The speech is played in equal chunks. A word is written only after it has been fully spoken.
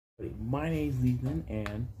My name's Ethan,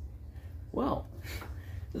 and well,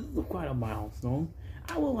 this is quite a milestone.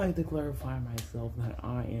 I would like to clarify myself that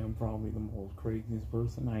I am probably the most craziest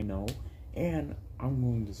person I know, and I'm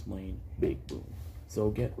going to explain Big Boom. So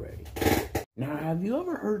get ready. Now, have you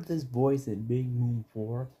ever heard this voice in Big Boom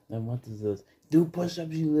 4? And what does this? Do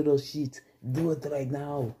push-ups, you little shit. Do it right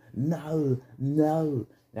now. No.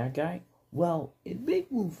 That guy? Well, in Big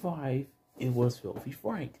Boom 5, it was Filthy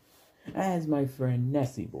Frank, as my friend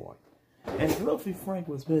Nessy boy. And Filthy Frank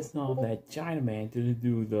was pissed off that Chinaman didn't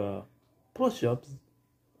do the push-ups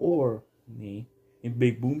or me in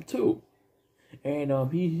Big Boom 2. And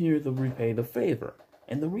he's here to repay the favor.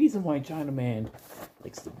 And the reason why Chinaman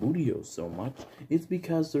likes the Bootios so much is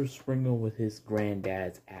because they're sprinkled with his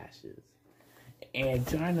granddad's ashes. And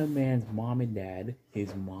Chinaman's mom and dad,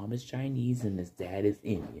 his mom is Chinese and his dad is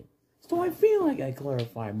Indian. So I feel like I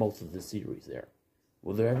clarified most of the series there.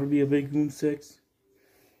 Will there ever be a Big Boom 6?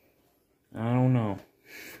 I don't know.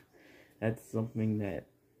 That's something that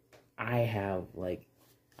I have,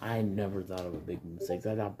 I never thought of a Big Boom 6.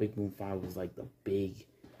 I thought Big Boom 5 was like the big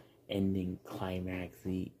ending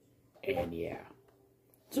climaxy, and yeah.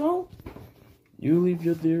 So, you leave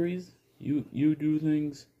your theories, you do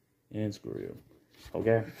things, and screw you.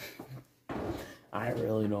 Okay? I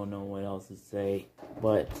really don't know what else to say,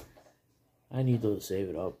 but I need to save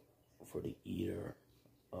it up for the Eater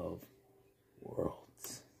of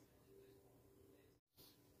Worlds.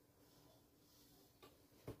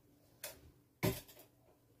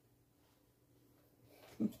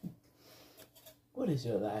 What is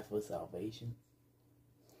your life for salvation?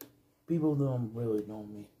 People don't really know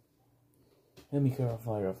me. Let me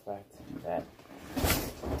clarify the fact that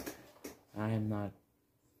I'm not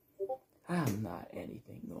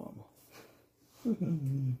anything normal.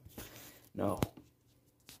 No.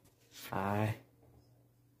 I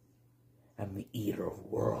am the Eater of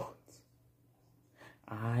Worlds.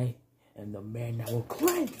 I am the man that will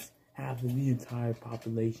cleanse half of the entire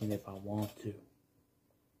population if I want to.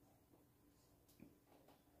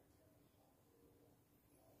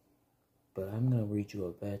 But I'm going to read you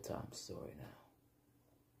a bedtime story now.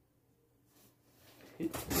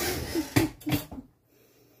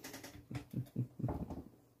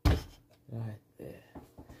 Right there.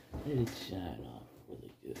 Let it shine off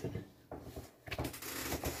really good.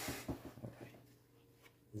 Alright.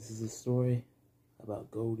 This is a story about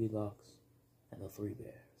Goldilocks and the Three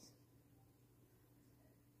Bears.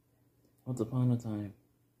 Once upon a time,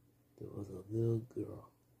 there was a little girl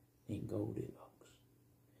named Goldilocks.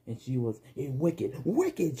 And she was a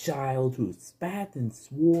wicked child who spat and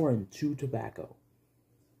swore and chewed tobacco.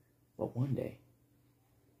 But one day,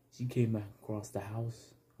 she came across the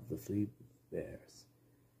house of the Three Bears.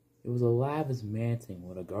 It was a lavish mansion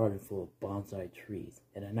with a garden full of bonsai trees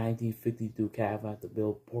and a 1952 Cadillac to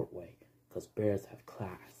build Portway, because bears have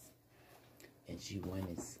class. And she went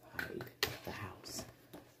inside the house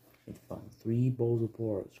and found 3 bowls of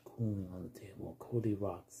porridge cooling on the table.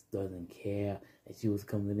 Goldilocks doesn't care that she was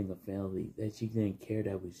committing a felony, that she didn't care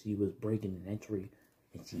that she was breaking an entry,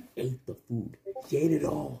 and she ate the food. She ate it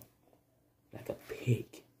all, like a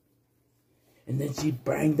pig. And then she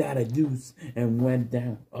banged out a deuce and went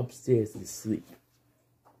down upstairs to sleep.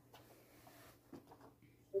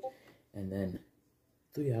 And then,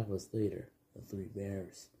 3 hours later, the 3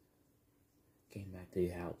 bears came back to the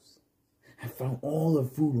house. I found all the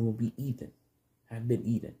food had been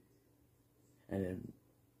eaten. And then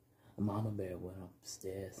Mama Bear went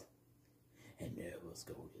upstairs, and there was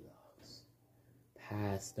Goldilocks,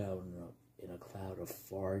 passed out in a cloud of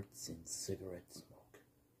farts and cigarette smoke.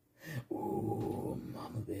 Ooh,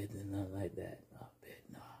 Mama Bear did not like that. I bet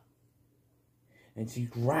not. And she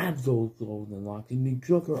grabbed those Goldilocks and he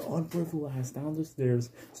took her unfaithful ass down the stairs,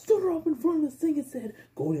 stood her up in front of the sink and said,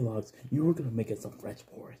 Goldilocks, you were gonna make us some French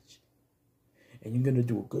porridge. And you're gonna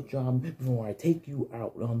do a good job before I take you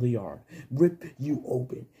out on the yard, rip you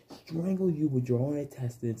open, strangle you with your own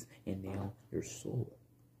intestines, and nail your soul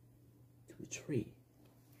to a tree.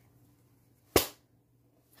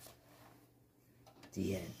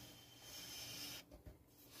 The end.